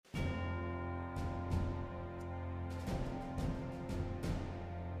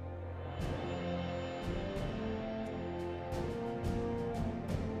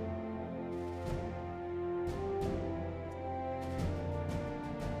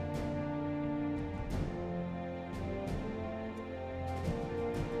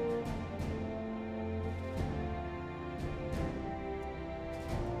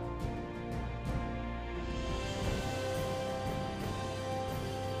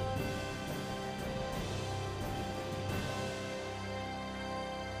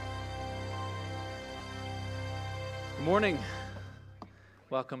Good morning.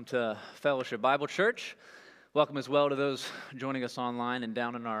 Welcome to Fellowship Bible Church. Welcome as well to those joining us online and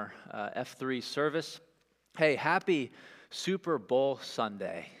down in our F3 service. Hey, happy Super Bowl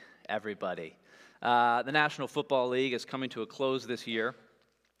Sunday, everybody. The National Football League is coming to a close this year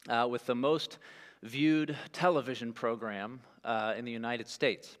with the most viewed television program in the United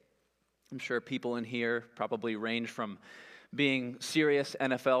States. I'm sure people in here probably range from being serious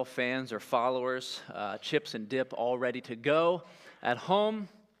NFL fans or followers, chips and dip all ready to go at home,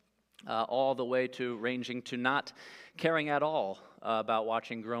 all the way to ranging to not caring at all about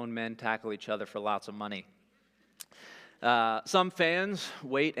watching grown men tackle each other for lots of money. Some fans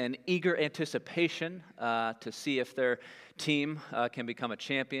wait in eager anticipation to see if their team can become a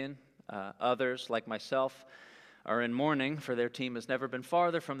champion. Others, like myself, are in mourning, for their team has never been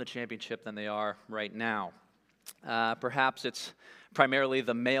farther from the championship than they are right now. Perhaps it's primarily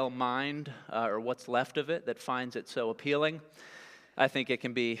the male mind, or what's left of it, that finds it so appealing. I think it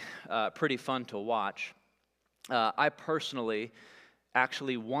can be pretty fun to watch. I personally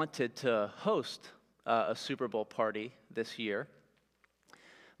actually wanted to host a Super Bowl party this year.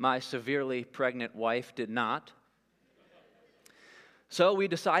 My severely pregnant wife did not. So we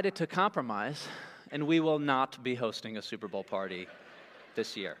decided to compromise, and we will not be hosting a Super Bowl party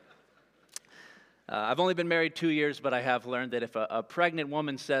this year. I've only been married 2 years, but I have learned that if a pregnant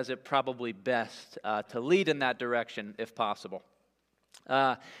woman says it, probably best to lead in that direction if possible.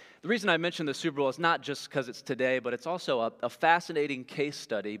 The reason I mention the Super Bowl is not just because it's today, but it's also a fascinating case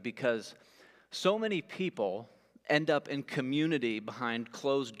study because so many people end up in community behind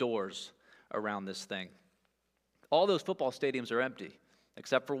closed doors around this thing. All those football stadiums are empty,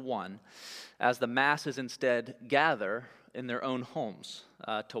 except for one, as the masses instead gather in their own homes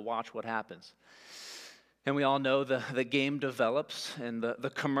to watch what happens. And we all know the game develops, and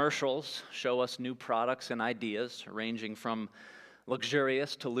the commercials show us new products and ideas, ranging from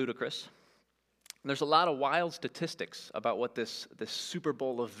luxurious to ludicrous. And there's a lot of wild statistics about what this Super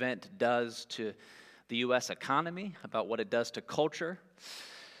Bowl event does to the U.S. economy, about what it does to culture.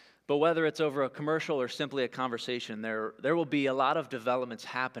 But whether it's over a commercial or simply a conversation, there will be a lot of developments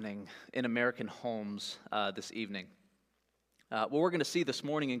happening in American homes this evening. What we're going to see this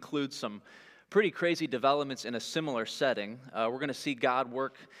morning includes some pretty crazy developments in a similar setting. We're going to see God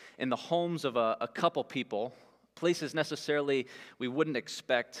work in the homes of a couple people, places necessarily we wouldn't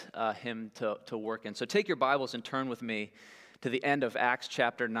expect him to work in. So take your Bibles and turn with me to the end of Acts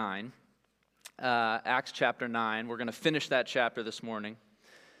chapter 9. Acts chapter 9, we're going to finish that chapter this morning.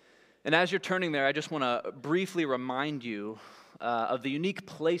 And as you're turning there, I just want to briefly remind you of the unique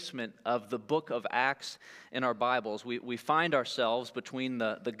placement of the book of Acts in our Bibles. We find ourselves between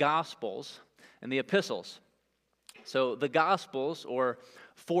the Gospels and the epistles. So the Gospels, or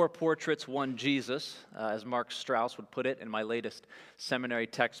four portraits, one Jesus, as Mark Strauss would put it in my latest seminary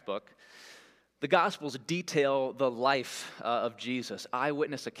textbook. The Gospels detail the life of Jesus,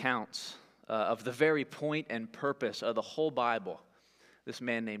 eyewitness accounts of the very point and purpose of the whole Bible, this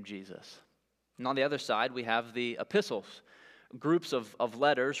man named Jesus. And on the other side, we have the epistles, groups of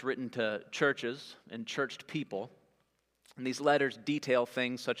letters written to churches and churched people. And these letters detail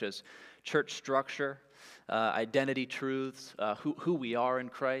things such as church structure, identity truths, who we are in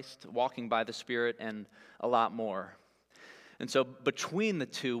Christ, walking by the Spirit, and a lot more. And so between the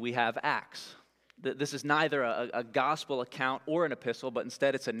two, we have Acts. This is neither a gospel account or an epistle, but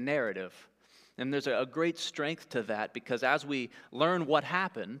instead it's a narrative. And there's a great strength to that because as we learn what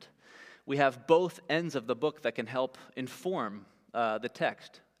happened, we have both ends of the book that can help inform the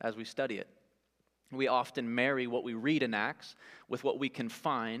text as we study it. We often marry what we read in Acts with what we can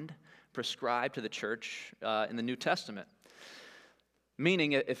find prescribed to the church in the New Testament.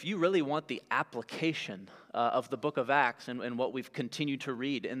 Meaning, if you really want the application of the book of Acts and what we've continued to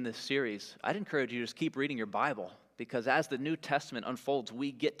read in this series, I'd encourage you to just keep reading your Bible, because as the New Testament unfolds,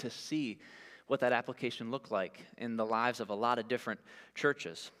 we get to see what that application looked like in the lives of a lot of different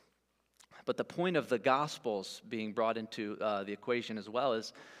churches. But the point of the Gospels being brought into the equation as well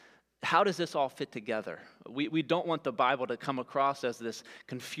is, how does this all fit together? We don't want the Bible to come across as this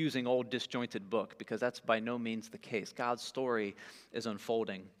confusing old disjointed book, because that's by no means the case. God's story is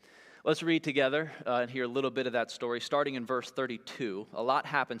unfolding. Let's read together and hear a little bit of that story, starting in verse 32. A lot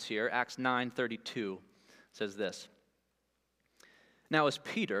happens here. Acts 9:32 says this. Now as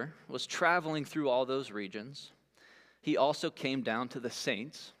Peter was traveling through all those regions, he also came down to the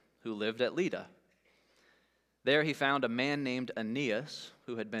saints who lived at Lydda. There he found a man named Aeneas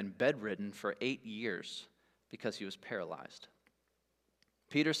who had been bedridden for 8 years because he was paralyzed.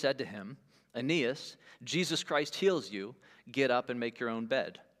 Peter said to him, Aeneas, Jesus Christ heals you. Get up and make your own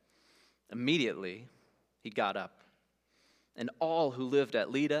bed. Immediately he got up And all who lived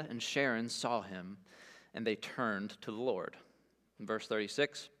at Lydda and Sharon saw him, and they turned to the Lord. In verse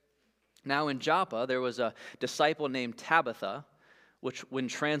 36, now in Joppa there was a disciple named Tabitha, which when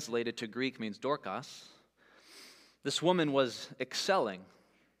translated to Greek means Dorcas. This woman was excelling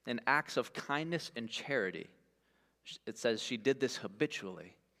in acts of kindness and charity. It says she did this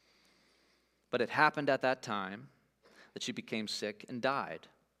habitually. But it happened at that time that she became sick and died.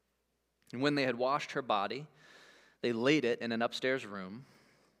 And when they had washed her body, they laid it in an upstairs room.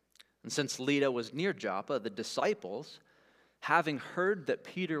 And since Lydda was near Joppa, the disciples, having heard that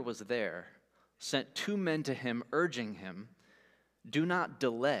Peter was there, sent 2 men to him, urging him, do not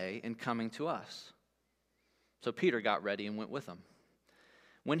delay in coming to us. So Peter got ready and went with them.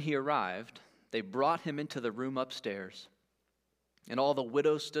 When he arrived, they brought him into the room upstairs, and all the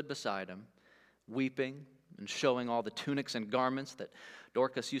widows stood beside him, weeping and showing all the tunics and garments that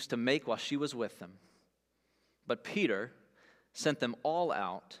Dorcas used to make while she was with them. But Peter sent them all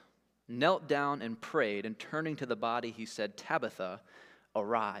out, knelt down and prayed, and turning to the body, he said, Tabitha,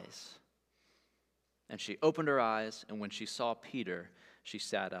 arise. And she opened her eyes, and when she saw Peter, she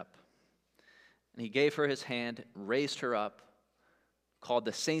sat up. And he gave her his hand, raised her up, called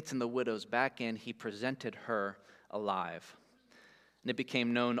the saints and the widows back in. He presented her alive. And it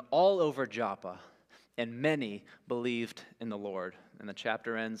became known all over Joppa, and many believed in the Lord. And the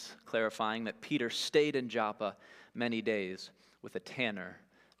chapter ends clarifying that Peter stayed in Joppa many days with a tanner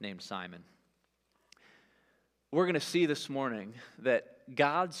named Simon. We're going to see this morning that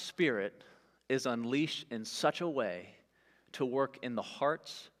God's Spirit is unleashed in such a way to work in the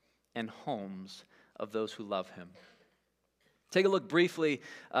hearts and homes of those who love him. Take a look briefly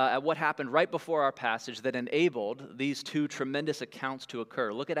at what happened right before our passage that enabled these 2 tremendous accounts to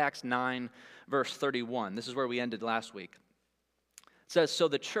occur. Look at Acts 9, verse 31. This is where we ended last week. It says, so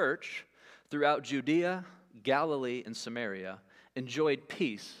the church throughout Judea, Galilee, and Samaria enjoyed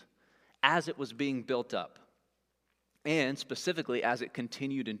peace as it was being built up, and specifically as it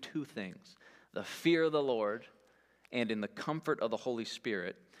continued in 2 things, the fear of the Lord and in the comfort of the Holy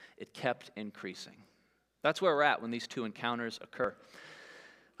Spirit, it kept increasing. That's where we're at when these 2 encounters occur.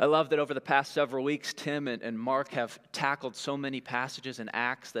 I love that over the past several weeks, Tim and Mark have tackled so many passages in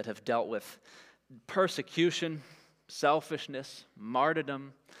Acts that have dealt with persecution, selfishness,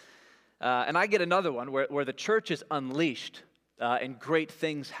 martyrdom. And I get another one where the church is unleashed and great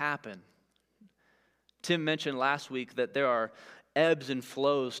things happen. Tim mentioned last week that there are ebbs and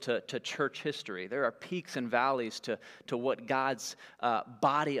flows to church history. There are peaks and valleys to what God's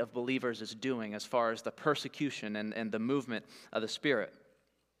body of believers is doing as far as the persecution and the movement of the Spirit.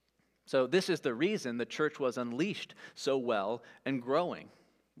 So this is the reason the church was unleashed so well and growing.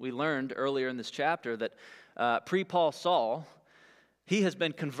 We learned earlier in this chapter that pre-Paul Saul, he has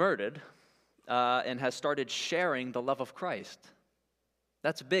been converted and has started sharing the love of Christ.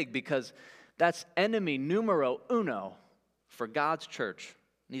 That's big because that's enemy numero uno for God's church.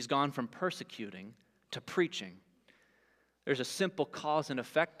 And he's gone from persecuting to preaching. There's a simple cause and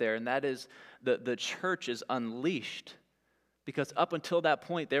effect there, and that is the church is unleashed. Because up until that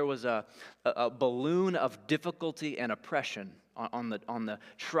point, there was a balloon of difficulty and oppression on the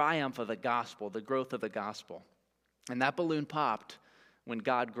triumph of the gospel, the growth of the gospel. And that balloon popped when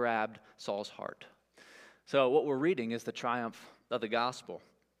God grabbed Saul's heart. So what we're reading is the triumph of the gospel.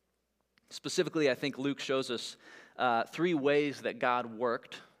 Specifically, I think Luke shows us 3 ways that God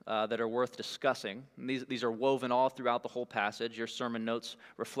worked that are worth discussing. And these are woven all throughout the whole passage. Your sermon notes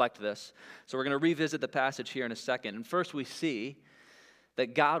reflect this. So we're going to revisit the passage here in a second. And first we see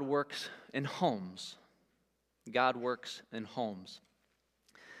that God works in homes. God works in homes.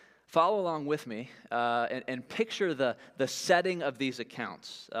 Follow along with me and picture the setting of these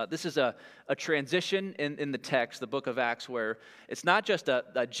accounts. This is a transition in the text, the book of Acts, where it's not just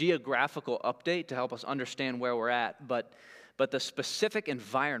a geographical update to help us understand where we're at, but the specific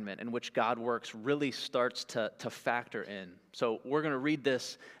environment in which God works really starts to factor in. So we're going to read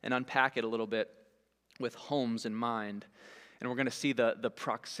this and unpack it a little bit with homes in mind, and we're going to see the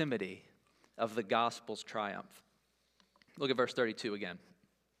proximity of the gospel's triumph. Look at verse 32 again.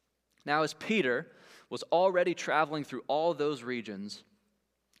 Now, as Peter was already traveling through all those regions,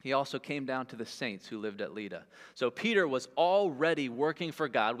 he also came down to the saints who lived at Lydda. So Peter was already working for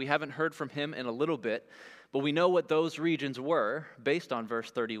God. We haven't heard from him in a little bit, but we know what those regions were based on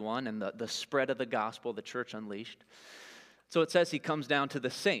verse 31 and the spread of the gospel, the church unleashed. So it says he comes down to the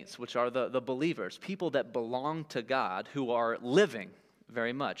saints, which are the believers, people that belong to God who are living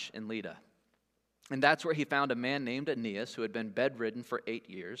very much in Lydda. And that's where he found a man named Aeneas who had been bedridden for 8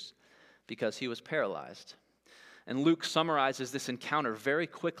 years because he was paralyzed. And Luke summarizes this encounter very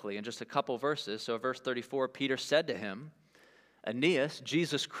quickly in just a couple verses. So verse 34, Peter said to him, Aeneas,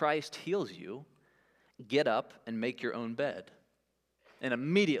 Jesus Christ heals you. Get up and make your own bed." And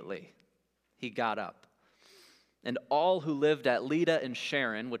immediately he got up. And all who lived at Lydda and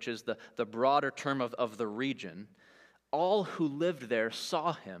Sharon, which is the broader term of the region, all who lived there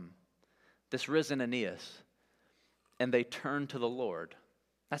saw him, this risen Aeneas, and they turned to the Lord.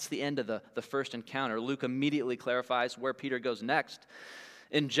 That's the end of the first encounter. Luke immediately clarifies where Peter goes next.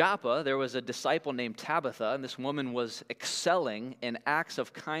 In Joppa, there was a disciple named Tabitha, and this woman was excelling in acts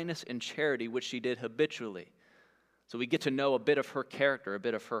of kindness and charity, which she did habitually. So we get to know a bit of her character, a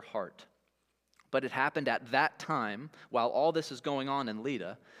bit of her heart. But it happened at that time, while all this is going on in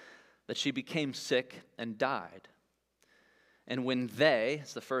Lydda, that she became sick and died. And when they,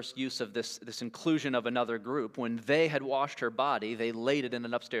 it's the first use of this inclusion of another group, when they had washed her body, they laid it in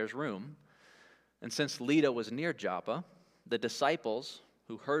an upstairs room. And since Lydda was near Joppa, the disciples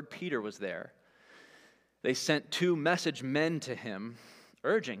who heard Peter was there, they sent 2 message men to him,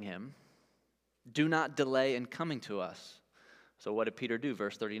 urging him, "Do not delay in coming to us." So what did Peter do?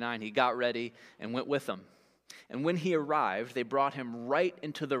 Verse 39, he got ready and went with them. And when he arrived, they brought him right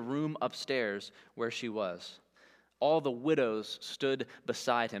into the room upstairs where she was. All the widows stood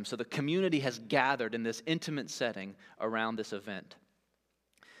beside him. So the community has gathered in this intimate setting around this event.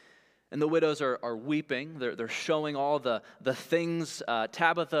 And the widows are weeping. They're showing all the things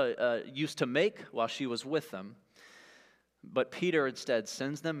Tabitha used to make while she was with them. But Peter instead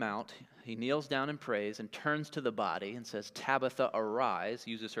sends them out. He kneels down and prays and turns to the body and says, "Tabitha, arise,"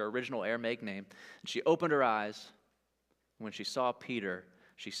 uses her original Aramaic name. And she opened her eyes. When she saw Peter,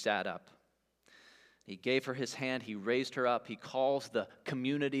 she sat up. He gave her his hand, he raised her up, he calls the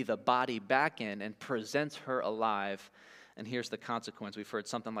community, the body, back in and presents her alive. And here's the consequence. We've heard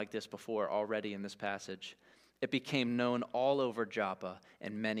something like this before already in this passage. It became known all over Joppa,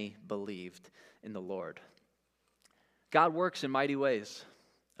 and many believed in the Lord. God works in mighty ways,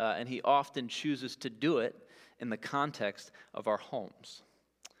 and he often chooses to do it in the context of our homes.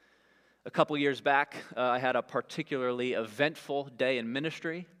 A couple years back, I had a particularly eventful day in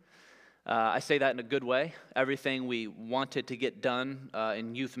ministry. I say that in a good way. Everything we wanted to get done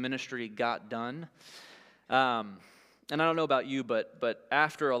in youth ministry got done. And I don't know about you, but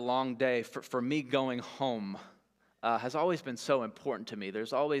after a long day, for me, going home has always been so important to me.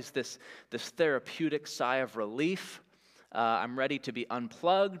 There's always this therapeutic sigh of relief. I'm ready to be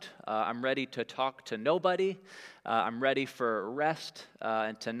unplugged. I'm ready to talk to nobody. I'm ready for rest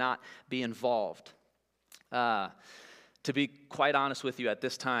and to not be involved. To be quite honest with you, at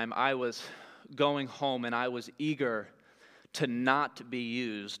this time, I was going home and I was eager to not be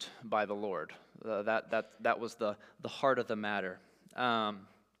used by the Lord. That was the heart of the matter.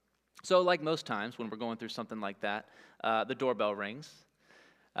 So like most times when we're going through something like that, the doorbell rings.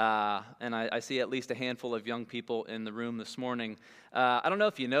 And I see at least a handful of young people in the room this morning. I don't know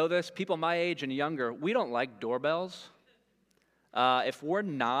if you know this, people my age and younger, we don't like doorbells. If we're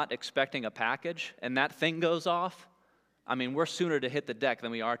not expecting a package and that thing goes off, I mean, we're sooner to hit the deck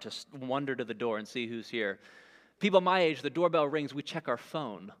than we are to wander to the door and see who's here. People my age, the doorbell rings, we check our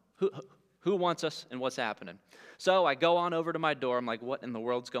phone. Who wants us and what's happening? So I go on over to my door. I'm like, what in the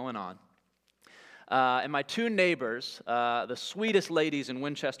world's going on? And my 2 neighbors, the sweetest ladies in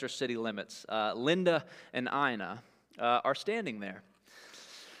Winchester city limits, Linda and Ina, are standing there.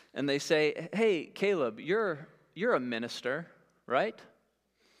 And they say, "Hey, Caleb, you're a minister, right?"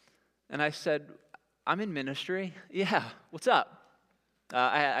 And I said, "I'm in ministry." "Yeah, what's up?"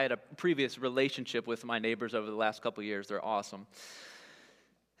 I had a previous relationship with my neighbors over the last couple of years. They're awesome.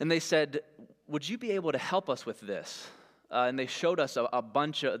 And they said, "Would you be able to help us with this?" And they showed us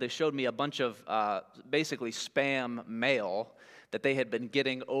they showed me a bunch of basically spam mail that they had been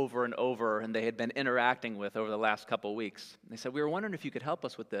getting over and over and they had been interacting with over the last couple of weeks. And they said, "We were wondering if you could help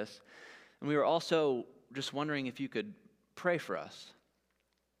us with this. And we were also just wondering if you could pray for us."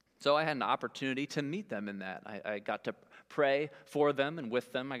 So I had an opportunity to meet them in that. I got to pray for them and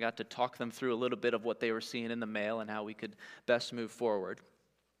with them. I got to talk them through a little bit of what they were seeing in the mail and how we could best move forward.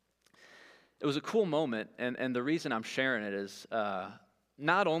 It was a cool moment, and the reason I'm sharing it is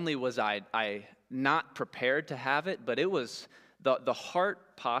not only was I not prepared to have it, but it was the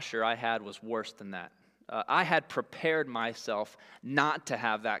heart posture I had was worse than that. I had prepared myself not to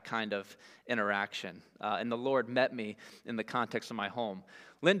have that kind of interaction, and the Lord met me in the context of my home.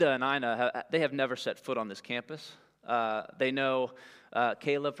 Linda and Ina, they have never set foot on this campus. They know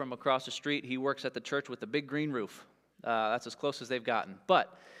Caleb from across the street. He works at the church with the big green roof. That's as close as they've gotten.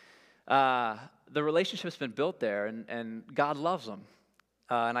 But the relationship's been built there, and God loves them.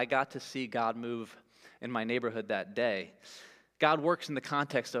 And I got to see God move in my neighborhood that day. God works in the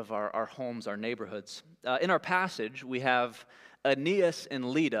context of our homes, our neighborhoods. In our passage, we have Aeneas and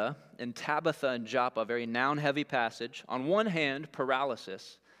Lydda, and Tabitha and Joppa, very noun-heavy passage. On one hand,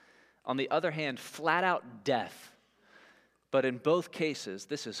 paralysis. On the other hand, flat-out death. But in both cases,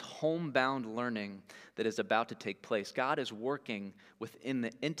 this is homebound learning that is about to take place. God is working within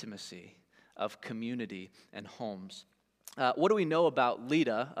the intimacy of community and homes. What do we know about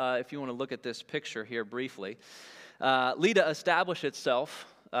Lydda? If you want to look at this picture here briefly. Lydda established itself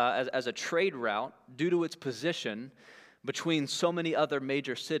as a trade route due to its position between so many other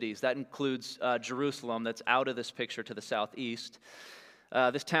major cities. That includes Jerusalem, that's out of this picture to the southeast.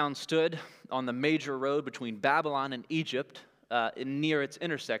 This town stood on the major road between Babylon and Egypt, near its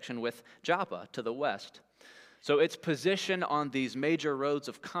intersection with Joppa to the west. So its position on these major roads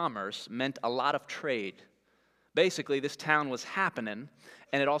of commerce meant a lot of trade. Basically, this town was happening,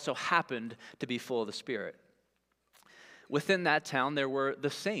 and it also happened to be full of the Spirit. Within that town, there were the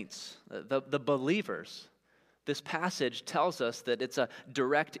saints, the believers. This passage tells us that it's a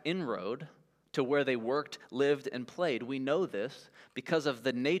direct inroad to where they worked, lived, and played. We know this because of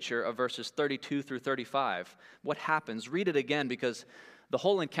the nature of verses 32 through 35. What happens? Read it again because the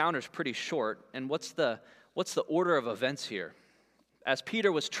whole encounter is pretty short. And what's the order of events here? As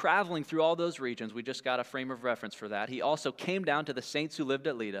Peter was traveling through all those regions, we just got a frame of reference for that. He also came down to the saints who lived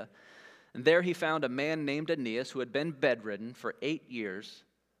at Lydda. And there he found a man named Aeneas who had been bedridden for 8 years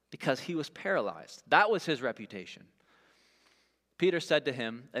because he was paralyzed. That was his reputation. Peter said to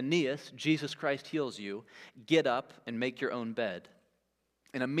him, Aeneas, Jesus Christ heals you. Get up and make your own bed.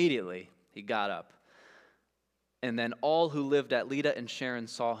 And immediately he got up. And then all who lived at Lydda and Sharon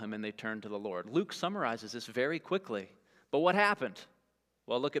saw him and they turned to the Lord. Luke summarizes this very quickly. But what happened?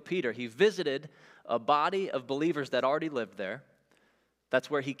 Well, look at Peter. He visited a body of believers that already lived there. That's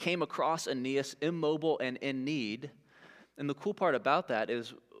where he came across Aeneas immobile and in need. And the cool part about that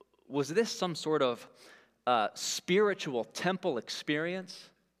is, was this some sort of spiritual temple experience?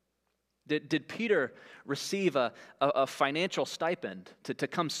 Did Peter receive a financial stipend to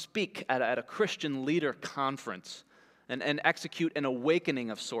come speak at a Christian leader conference and execute an awakening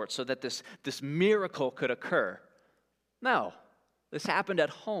of sorts so that this miracle could occur? No, this happened at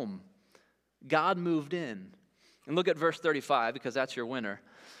home. God moved in. And look at verse 35 because that's your winner.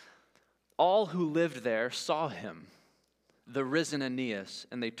 All who lived there saw him, the risen Aeneas,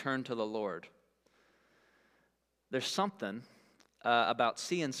 and they turned to the Lord. There's something about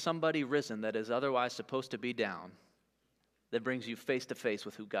seeing somebody risen that is otherwise supposed to be down that brings you face to face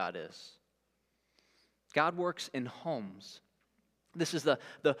with who God is. God works in homes. This is the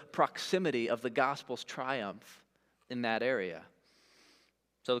proximity of the gospel's triumph in that area.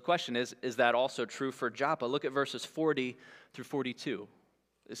 So the question is that also true for Joppa? Look at verses 40 through 42.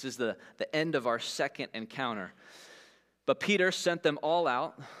 This is the end of our second encounter. But Peter sent them all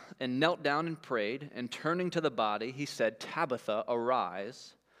out and knelt down and prayed, and turning to the body, he said, Tabitha,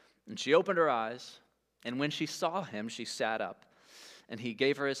 arise. And she opened her eyes, and when she saw him, she sat up. And he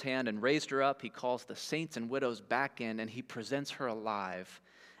gave her his hand and raised her up. He calls the saints and widows back in, and he presents her alive.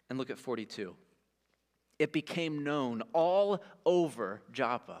 And look at 42. It became known all over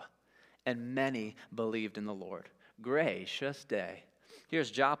Joppa, and many believed in the Lord. Gracious day. Here's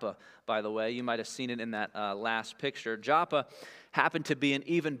Joppa, by the way. You might have seen it in that last picture. Joppa happened to be an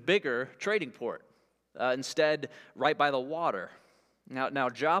even bigger trading port, instead right by the water. Now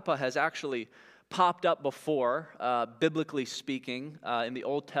Joppa has actually popped up before, biblically speaking, in the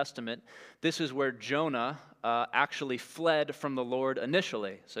Old Testament. This is where Jonah actually fled from the Lord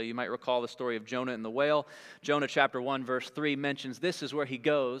initially. So you might recall the story of Jonah and the whale. Jonah chapter 1 verse 3 mentions this is where he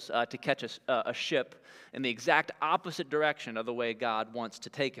goes to catch a ship in the exact opposite direction of the way God wants to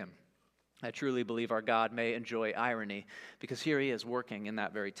take him. I truly believe our God may enjoy irony because here he is working in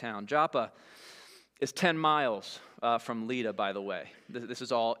that very town. Joppa is 10 miles from Lydda, by the way. This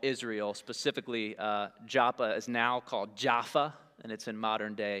is all Israel. Specifically, Joppa is now called Jaffa, and it's in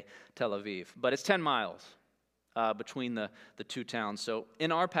modern-day Tel Aviv. But it's 10 miles between the two towns. So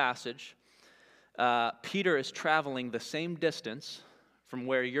in our passage, Peter is traveling the same distance from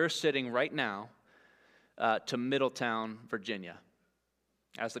where you're sitting right now to Middletown, Virginia.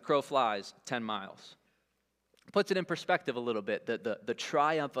 As the crow flies, 10 miles. Puts it in perspective a little bit, the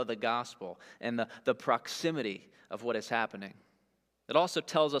triumph of the gospel and the proximity of what is happening. It also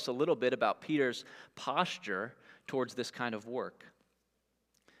tells us a little bit about Peter's posture towards this kind of work.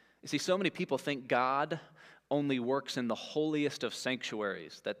 You see, so many people think God only works in the holiest of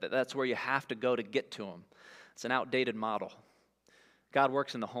sanctuaries, that's where you have to go to get to him. It's an outdated model. God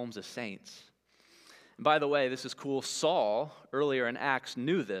works in the homes of saints. And by the way, this is cool. Saul, earlier in Acts,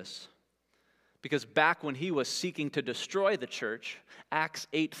 knew this. Because back when he was seeking to destroy the church, Acts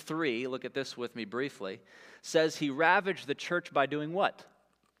 8:3, look at this with me briefly, says he ravaged the church by doing what?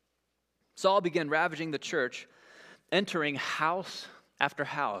 Saul began ravaging the church, entering house after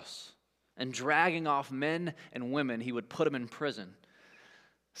house and dragging off men and women. He would put them in prison.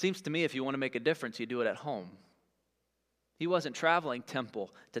 Seems to me if you want to make a difference, you do it at home. He wasn't traveling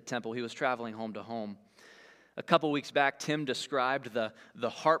temple to temple. He was traveling home to home. A couple weeks back, Tim described the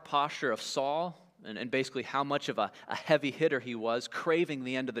heart posture of Saul and basically how much of a heavy hitter he was, craving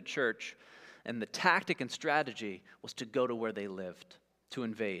the end of the church. And the tactic and strategy was to go to where they lived, to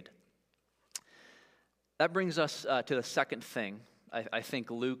invade. That brings us to the second thing I think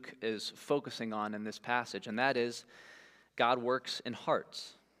Luke is focusing on in this passage, and that is God works in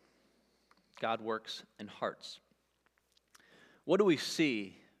hearts. God works in hearts. What do we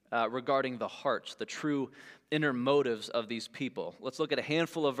see regarding the hearts, the true inner motives of these people? Let's look at a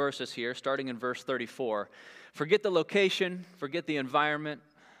handful of verses here, starting in verse 34. Forget the location, forget the environment.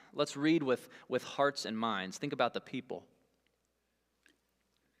 Let's read with hearts and minds. Think about the people.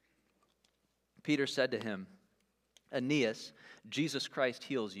 Peter said to him, Aeneas, Jesus Christ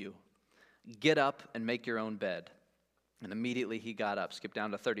heals you. Get up and make your own bed. And immediately he got up. Skip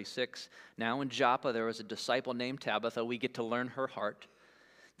down to 36. Now in Joppa there was a disciple named Tabitha. We get to learn her heart.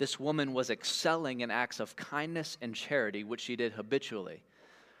 This woman was excelling in acts of kindness and charity, which she did habitually.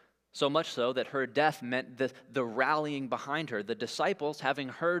 So much so that her death meant the rallying behind her. The disciples, having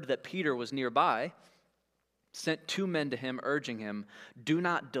heard that Peter was nearby, sent 2 men to him, urging him, do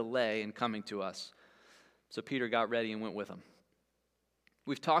not delay in coming to us. So Peter got ready and went with them.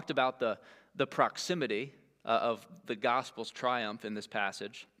 We've talked about the proximity of the gospel's triumph in this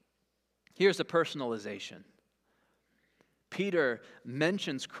passage. Here's the personalization. Peter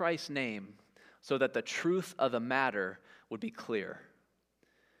mentions Christ's name so that the truth of the matter would be clear.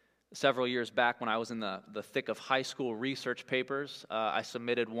 Several years back when I was in the thick of high school research papers, I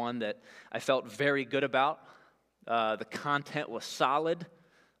submitted one that I felt very good about. The content was solid.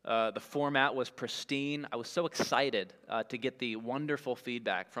 The format was pristine. I was so excited to get the wonderful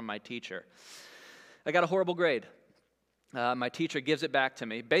feedback from my teacher. I got a horrible grade. My teacher gives it back to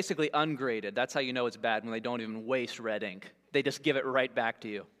me, basically ungraded. That's how you know it's bad, when they don't even waste red ink. They just give it right back to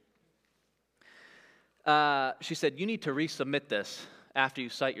you. She said, you need to resubmit this after you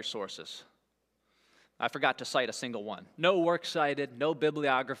cite your sources. I forgot to cite a single one. No works cited, no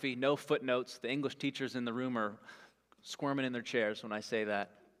bibliography, no footnotes. The English teachers in the room are squirming in their chairs when I say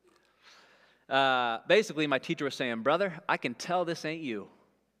that. Basically, my teacher was saying, brother, I can tell this ain't you.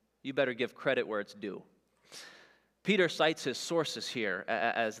 You better give credit where it's due. Peter cites his sources here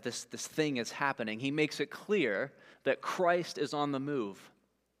as this thing is happening. He makes it clear that Christ is on the move.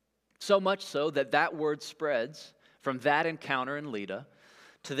 So much so that word spreads from that encounter in Lydda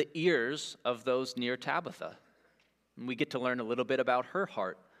to the ears of those near Tabitha. And we get to learn a little bit about her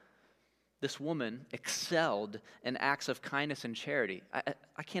heart. This woman excelled in acts of kindness and charity.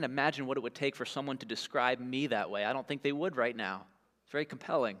 I can't imagine what it would take for someone to describe me that way. I don't think they would right now. It's very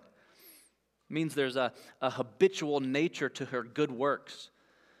compelling. It means there's a habitual nature to her good works.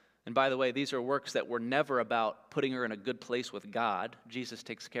 And by the way, these are works that were never about putting her in a good place with God. Jesus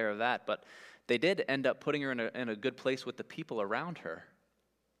takes care of that. But they did end up putting her in a good place with the people around her.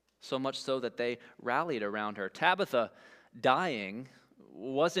 So much so that they rallied around her. Tabitha dying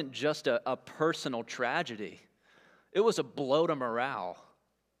wasn't just a personal tragedy. It was a blow to morale.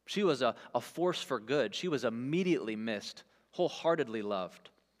 She was a force for good. She was immediately missed, wholeheartedly loved.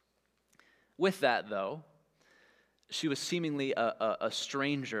 With that, though, she was seemingly a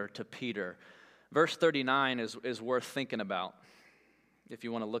stranger to Peter. Verse 39 is worth thinking about, if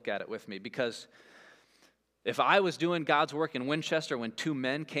you want to look at it with me, because if I was doing God's work in Winchester when 2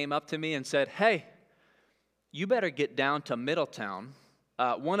 men came up to me and said, hey, you better get down to Middletown.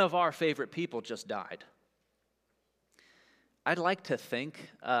 One of our favorite people just died. I'd like to think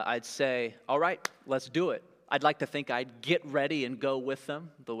I'd say, all right, let's do it. I'd like to think I'd get ready and go with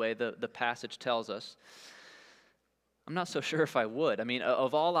them, the way the passage tells us. I'm not so sure if I would. I mean,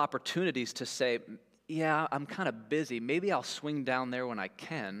 of all opportunities to say, yeah, I'm kind of busy. Maybe I'll swing down there when I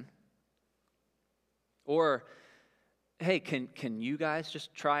can. Or, hey, can you guys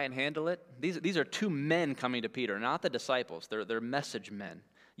just try and handle it? These are 2 men coming to Peter, not the disciples. They're message men.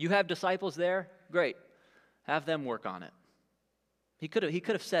 You have disciples there? Great. Have them work on it. He could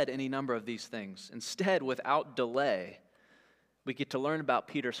have said any number of these things. Instead, without delay, we get to learn about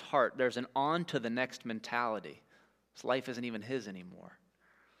Peter's heart. There's an on to the next mentality. His life isn't even his anymore.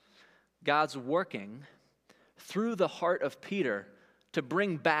 God's working through the heart of Peter to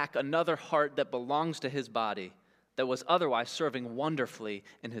bring back another heart that belongs to his body, that was otherwise serving wonderfully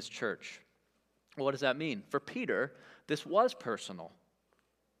in his church. Well, what does that mean? For Peter, this was personal.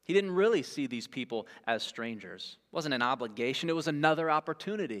 He didn't really see these people as strangers. It wasn't an obligation, it was another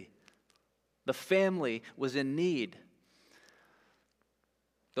opportunity. The family was in need.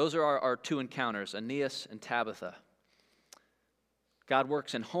 Those are our two encounters, Aeneas and Tabitha. God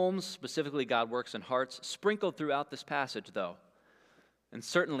works in homes, specifically God works in hearts, sprinkled throughout this passage, though, and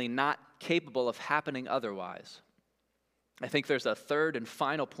certainly not capable of happening otherwise. I think there's a third and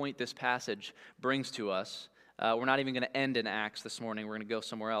final point this passage brings to us. We're not even going to end in Acts this morning. We're going to go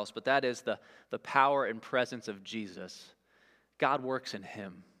somewhere else. But that is the power and presence of Jesus. God works in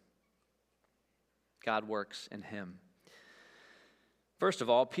him. God works in him. First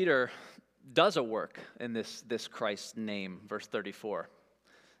of all, Peter does a work in this Christ's name, verse 34.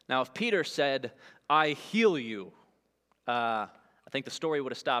 Now, if Peter said, I heal you, I think the story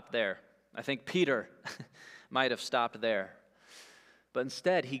would have stopped there. I think Peter might have stopped there. But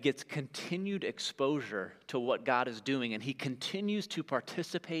instead, he gets continued exposure to what God is doing, and he continues to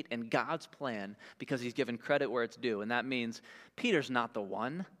participate in God's plan because he's given credit where it's due. And that means Peter's not the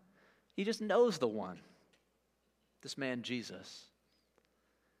one. He just knows the one. This man, Jesus.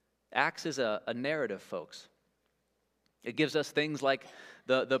 Acts is a narrative, folks. It gives us things like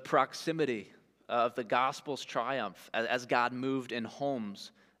the proximity of the gospel's triumph as God moved in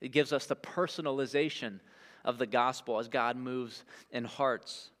homes. It gives us the personalization of the gospel as God moves in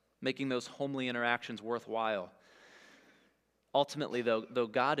hearts, making those homely interactions worthwhile. Ultimately, though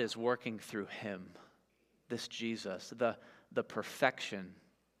God is working through him, this Jesus, the perfection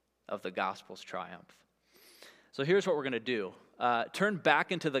of the gospel's triumph. So here's what we're going to do. Turn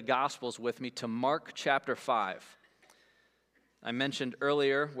back into the Gospels with me to Mark chapter 5. I mentioned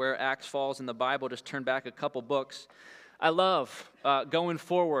earlier where Acts falls in the Bible. Just turn back a couple books. I love going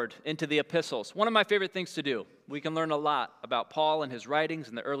forward into the epistles. One of my favorite things to do. We can learn a lot about Paul and his writings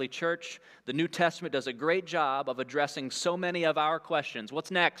in the early church. The New Testament does a great job of addressing so many of our questions.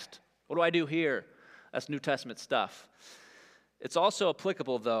 What's next? What do I do here? That's New Testament stuff. It's also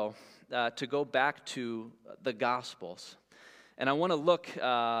applicable, though, to go back to the Gospels. And I want to look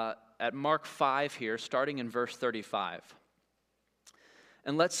at Mark 5 here, starting in verse 35.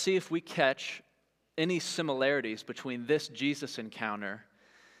 And let's see if we catch any similarities between this Jesus encounter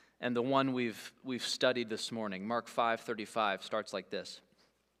and the one we've studied this morning. Mark 5:35 starts like this.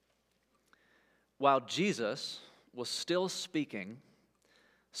 While Jesus was still speaking,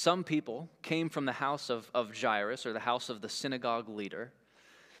 some people came from the house of Jairus, or the house of the synagogue leader,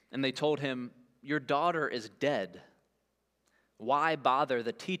 and they told him, "Your daughter is dead. Why bother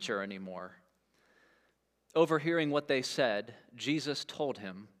the teacher anymore?" Overhearing what they said, Jesus told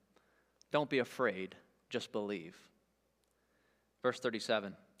him, "Don't be afraid, just believe." Verse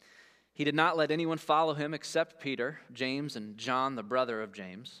 37. He did not let anyone follow him except Peter, James, and John, the brother of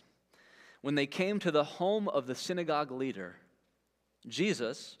James. When they came to the home of the synagogue leader,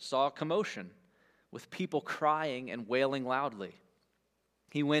 Jesus saw a commotion with people crying and wailing loudly.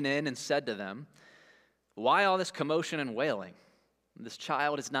 He went in and said to them, "Why all this commotion and wailing? This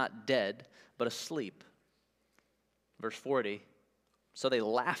child is not dead, but asleep." Verse 40, so they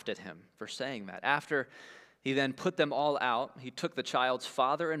laughed at him for saying that. After he then put them all out, he took the child's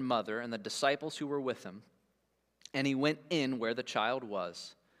father and mother and the disciples who were with him, and he went in where the child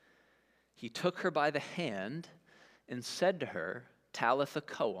was. He took her by the hand and said to her, "Talitha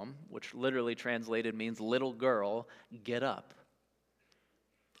koum," which literally translated means, "Little girl, get up."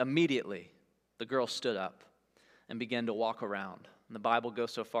 Immediately, the girl stood up and began to walk around. And the Bible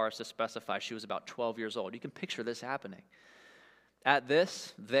goes so far as to specify she was about 12 years old. You can picture this happening. At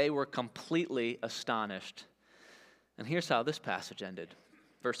this, they were completely astonished. And here's how this passage ended.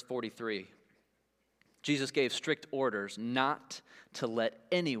 Verse 43. Jesus gave strict orders not to let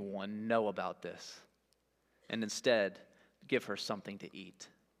anyone know about this, and instead give her something to eat.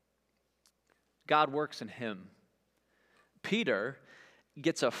 God works in him. Peter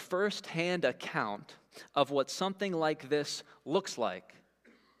gets a first-hand account of what something like this looks like.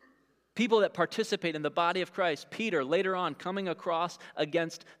 People that participate in the body of Christ, Peter later on coming across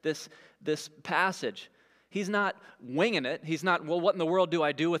against this passage. He's not winging it. He's not, well, what in the world do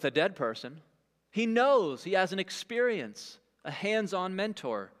I do with a dead person? He knows, he has an experience, a hands-on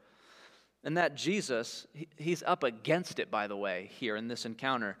mentor. And that Jesus, he's up against it, by the way, here in this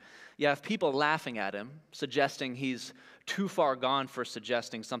encounter. You have people laughing at him, suggesting he's too far gone for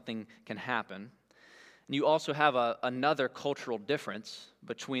suggesting something can happen. And you also have another cultural difference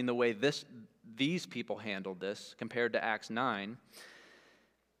between the way these people handled this compared to Acts 9.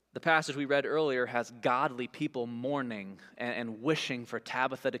 The passage we read earlier has godly people mourning and wishing for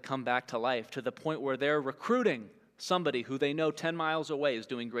Tabitha to come back to life, to the point where they're recruiting somebody who they know 10 miles away is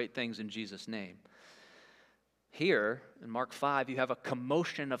doing great things in Jesus' name. Here, in Mark 5, you have a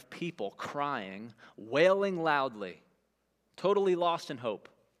commotion of people crying, wailing loudly, totally lost in hope,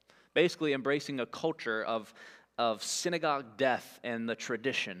 basically embracing a culture of synagogue death and the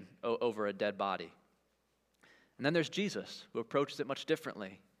tradition over a dead body. And then there's Jesus, who approaches it much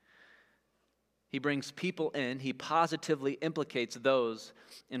differently. He brings people in. He positively implicates those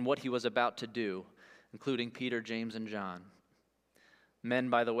in what he was about to do, including Peter, James, and John. Men,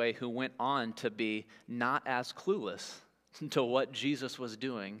 by the way, who went on to be not as clueless to what Jesus was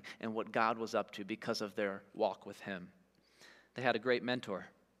doing and what God was up to because of their walk with him. They had a great mentor.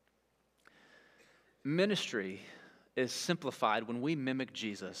 Ministry is simplified when we mimic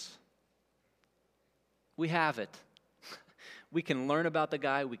Jesus. We have it. We can learn about the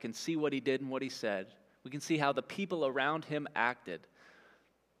guy. We can see what he did and what he said. We can see how the people around him acted.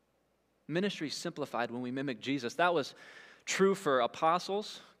 Ministry is simplified when we mimic Jesus. That was true for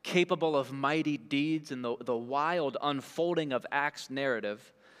apostles, capable of mighty deeds and the wild unfolding of Acts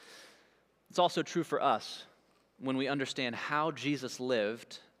narrative. It's also true for us when we understand how Jesus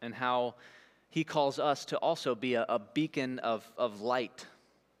lived and how he calls us to also be a beacon of light.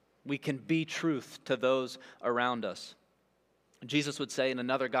 We can be truth to those around us. Jesus would say in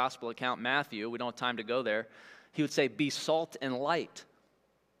another gospel account, Matthew, we don't have time to go there, he would say, be salt and light.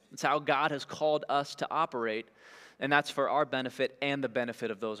 It's how God has called us to operate, and that's for our benefit and the benefit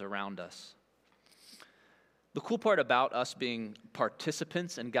of those around us. The cool part about us being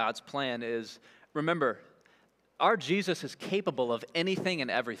participants in God's plan is, remember, our Jesus is capable of anything and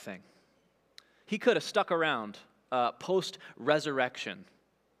everything. He could have stuck around post-resurrection.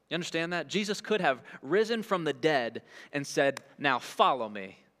 You understand that? Jesus could have risen from the dead and said, now follow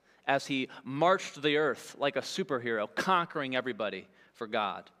me, as he marched the earth like a superhero, conquering everybody for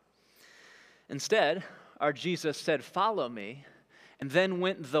God. Instead, our Jesus said, follow me, and then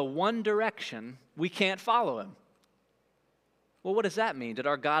went the one direction we can't follow him. Well, what does that mean? Did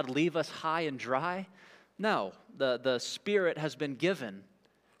our God leave us high and dry? No, the Spirit has been given.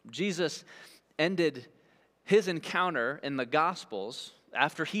 Jesus ended his encounter in the Gospels.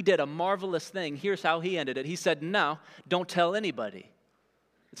 After he did a marvelous thing, here's how he ended it. He said, no, don't tell anybody.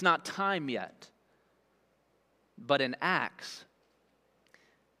 It's not time yet. But in Acts,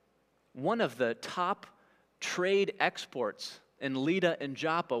 one of the top trade exports in Lydda and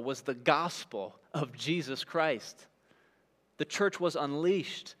Joppa was the gospel of Jesus Christ. The church was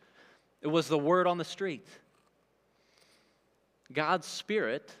unleashed. It was the word on the street. God's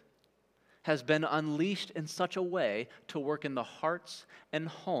Spirit has been unleashed in such a way to work in the hearts and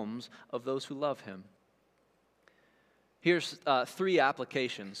homes of those who love him. Here's 3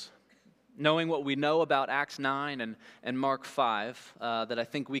 applications. Knowing what we know about Acts 9 and Mark 5 that I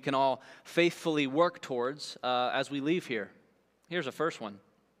think we can all faithfully work towards as we leave here. Here's the first one.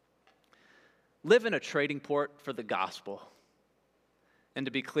 Live in a trading port for the gospel. And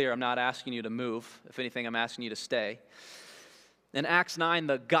to be clear, I'm not asking you to move. If anything, I'm asking you to stay. In Acts 9,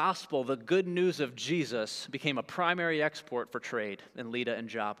 the gospel, the good news of Jesus, became a primary export for trade in Lydda and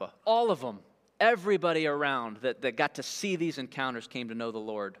Joppa. All of them, everybody around that got to see these encounters came to know the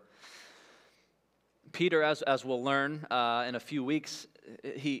Lord. Peter, as we'll learn in a few weeks,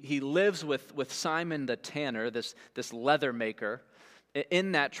 he lives with Simon the tanner, this leather maker,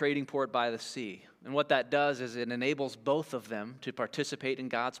 in that trading port by the sea. And what that does is it enables both of them to participate in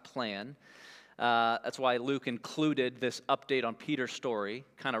God's plan. That's why Luke included this update on Peter's story,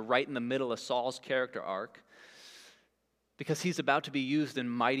 kind of right in the middle of Saul's character arc, because he's about to be used in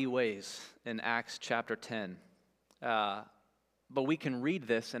mighty ways in Acts chapter 10. But we can read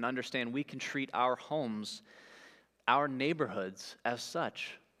this and understand we can treat our homes, our neighborhoods as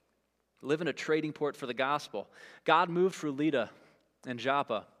such. Live in a trading port for the gospel. God moved through Lydda and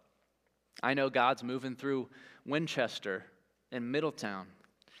Joppa. I know God's moving through Winchester and Middletown.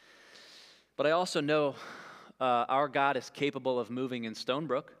 But I also know our God is capable of moving in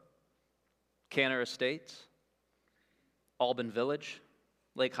Stonebrook, Canner Estates, Albin Village,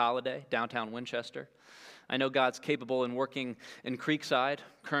 Lake Holiday, downtown Winchester. I know God's capable in working in Creekside,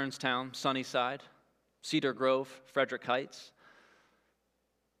 Kernstown, Sunnyside, Cedar Grove, Frederick Heights.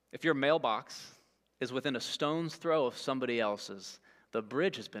 If your mailbox is within a stone's throw of somebody else's, the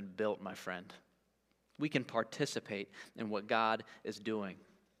bridge has been built, my friend. We can participate in what God is doing.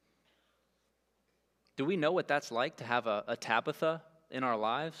 Do we know what that's like to have a Tabitha in our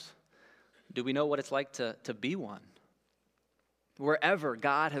lives? Do we know what it's like to be one? Wherever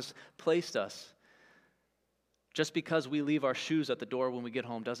God has placed us, just because we leave our shoes at the door when we get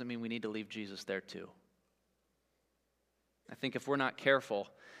home doesn't mean we need to leave Jesus there too. I think if we're not careful,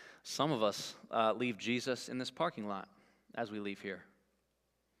 Some of us leave Jesus in this parking lot as we leave here.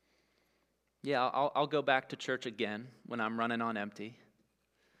 Yeah, I'll go back to church again when I'm running on empty.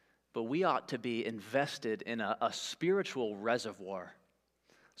 But we ought to be invested in a spiritual reservoir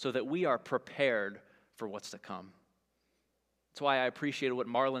so that we are prepared for what's to come. That's why I appreciated what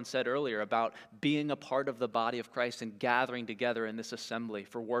Marlon said earlier about being a part of the body of Christ and gathering together in this assembly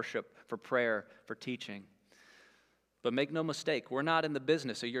for worship, for prayer, for teaching. But make no mistake, we're not in the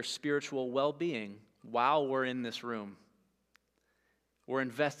business of your spiritual well-being while we're in this room. We're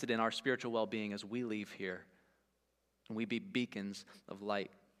invested in our spiritual well-being as we leave here, and we be beacons of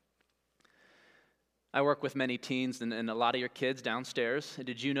light. I work with many teens and a lot of your kids downstairs.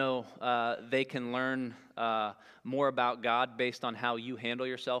 Did you know they can learn more about God based on how you handle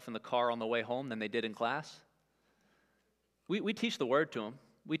yourself in the car on the way home than they did in class? We teach the Word to them.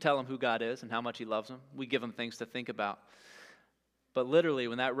 We tell them who God is and how much He loves them. We give them things to think about. But literally,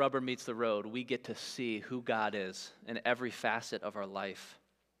 when that rubber meets the road, we get to see who God is in every facet of our life.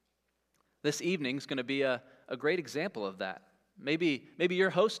 This evening is going to be a great example of that. Maybe you're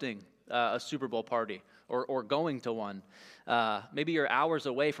hosting a Super Bowl party or going to one. Maybe you're hours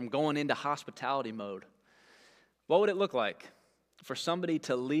away from going into hospitality mode. What would it look like for somebody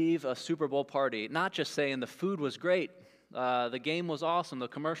to leave a Super Bowl party, not just saying the food was great, the game was awesome, the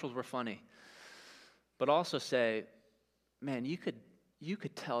commercials were funny, but also say, man, you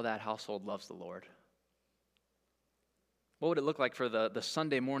could tell that household loves the Lord? What would it look like for the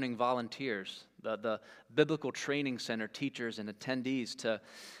Sunday morning volunteers, the Biblical Training Center teachers and attendees to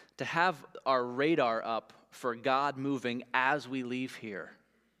have our radar up for God moving as we leave here?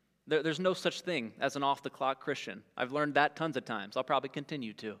 There's no such thing as an off-the-clock Christian. I've learned that tons of times. I'll probably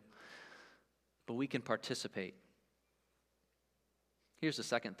continue to. But we can participate. Here's the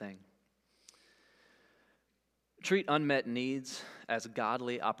second thing. Treat unmet needs as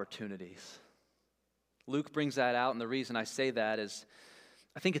godly opportunities. Luke brings that out, and the reason I say that is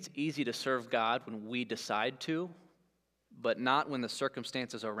I think it's easy to serve God when we decide to, but not when the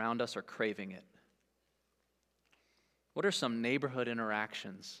circumstances around us are craving it. What are some neighborhood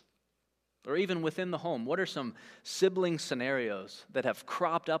interactions, or even within the home, what are some sibling scenarios that have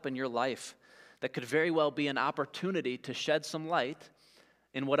cropped up in your life that could very well be an opportunity to shed some light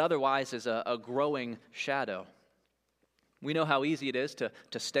in what otherwise is a growing shadow? We know how easy it is to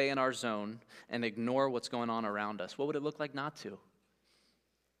stay in our zone and ignore what's going on around us. What would it look like not to?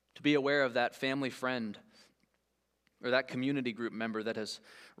 To be aware of that family friend or that community group member that has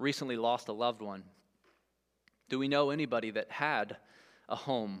recently lost a loved one. Do we know anybody that had a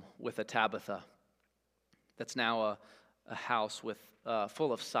home with a Tabitha that's now a house with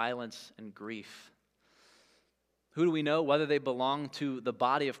full of silence and grief? Who do we know, whether they belong to the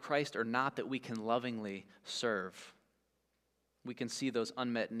body of Christ or not, that we can lovingly serve? We can see those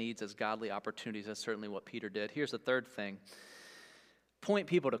unmet needs as godly opportunities. That's certainly what Peter did. Here's the third thing. Point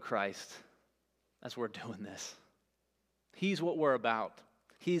people to Christ as we're doing this. He's what we're about.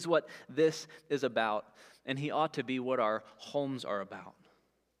 He's what this is about. And He ought to be what our homes are about.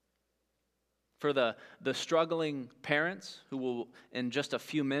 For the struggling parents who will, in just a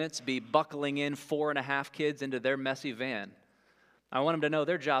few minutes, be buckling in 4.5 kids into their messy van, I want them to know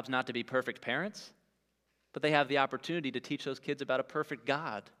their job's not to be perfect parents, but they have the opportunity to teach those kids about a perfect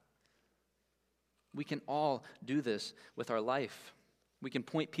God. We can all do this with our life. We can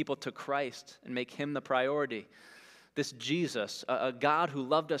point people to Christ and make Him the priority. This Jesus, a God who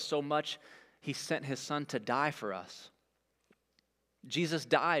loved us so much, He sent His Son to die for us. Jesus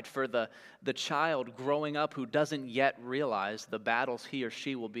died for the child growing up who doesn't yet realize the battles he or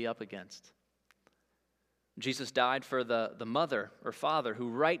she will be up against. Jesus died for the mother or father who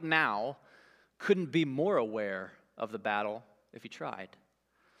right now couldn't be more aware of the battle if he tried.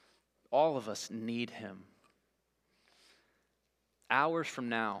 All of us need Him. Hours from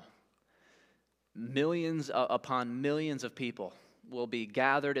now, millions upon millions of people will be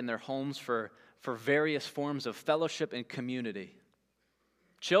gathered in their homes for various forms of fellowship and community.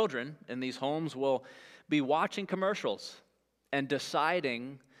 Children in these homes will be watching commercials and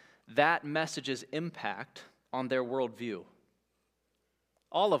deciding that message's impact on their worldview.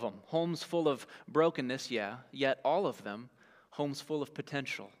 All of them, homes full of brokenness, yeah, yet all of them, homes full of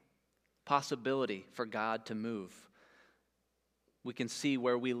potential, possibility for God to move. We can see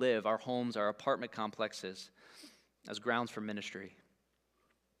where we live, our homes, our apartment complexes, as grounds for ministry.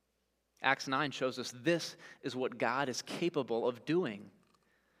 Acts 9 shows us this is what God is capable of doing.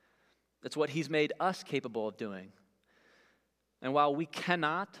 It's what He's made us capable of doing. And while we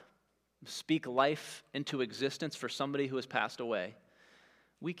cannot speak life into existence for somebody who has passed away,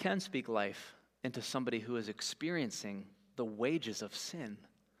 we can speak life into somebody who is experiencing the wages of sin,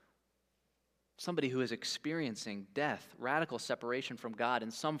 somebody who is experiencing death, radical separation from God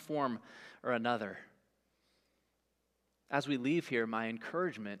in some form or another. As we leave here, my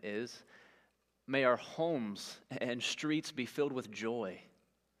encouragement is, may our homes and streets be filled with joy.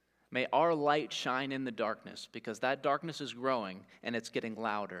 May our light shine in the darkness, because that darkness is growing and it's getting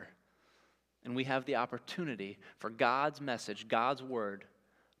louder. And we have the opportunity for God's message, God's word,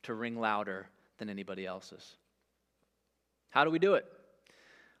 to ring louder than anybody else's. How do we do it?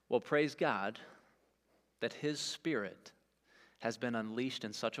 Well, praise God that His Spirit has been unleashed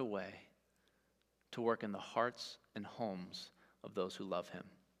in such a way to work in the hearts and homes of those who love Him.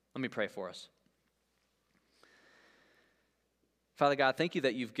 Let me pray for us. Father God, thank you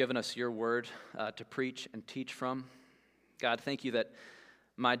that you've given us your word to preach and teach from. God, thank you that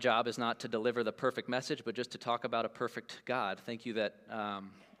my job is not to deliver the perfect message, but just to talk about a perfect God. Thank you that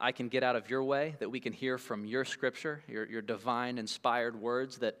I can get out of your way, that we can hear from your scripture, your divine inspired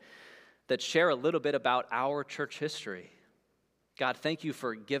words that share a little bit about our church history. God, thank you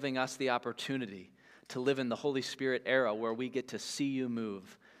for giving us the opportunity to live in the Holy Spirit era where we get to see you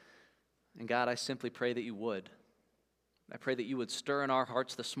move. And God, I simply pray that you would. I pray that you would stir in our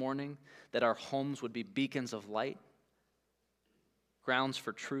hearts this morning, that our homes would be beacons of light, grounds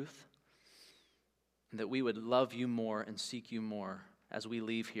for truth, and that we would love you more and seek you more as we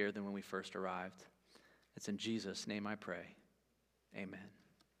leave here than when we first arrived. It's in Jesus' name I pray. Amen.